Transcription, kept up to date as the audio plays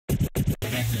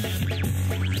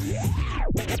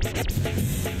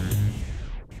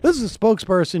This is a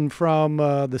spokesperson from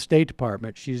the State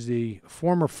Department. She's the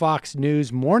former Fox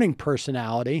News morning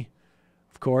personality,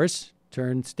 of course,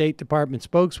 turned State Department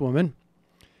spokeswoman.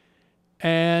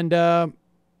 And,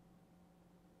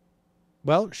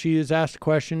 well, she is asked a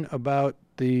question about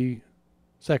the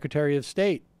Secretary of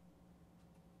State.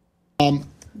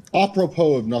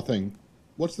 Apropos of nothing,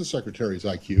 what's the Secretary's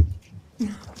IQ?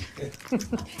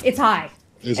 It's high.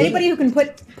 Anybody who can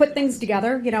put things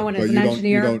together, you know, and as an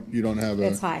engineer, you don't have a.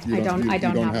 It's high. You don't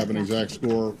have an exact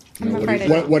score. You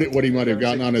know, what he might have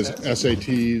gotten on his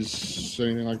SATs,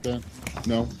 anything like that?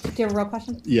 No. Do you have a real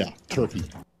question? Yeah, Turkey.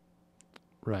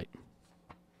 Right.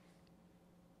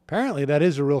 Apparently, that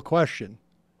is a real question.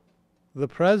 The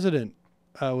president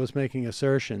was making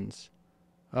assertions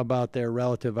about their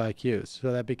relative IQs,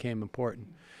 so that became important.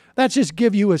 That's just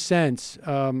give you a sense.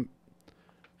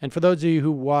 And for those of you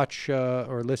who watch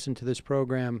or listen to this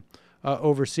program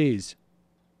overseas,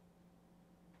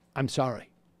 I'm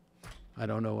sorry. I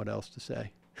don't know what else to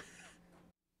say.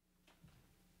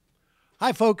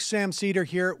 Hi, folks. Sam Seder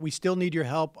here. We still need your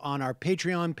help on our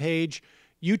Patreon page.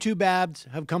 YouTube ads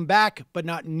have come back, but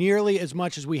not nearly as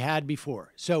much as we had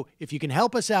before. So if you can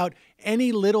help us out,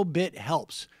 any little bit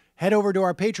helps. Head over to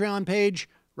our Patreon page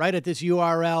right at this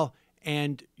URL,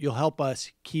 and you'll help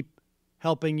us keep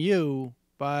helping you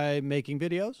by making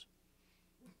videos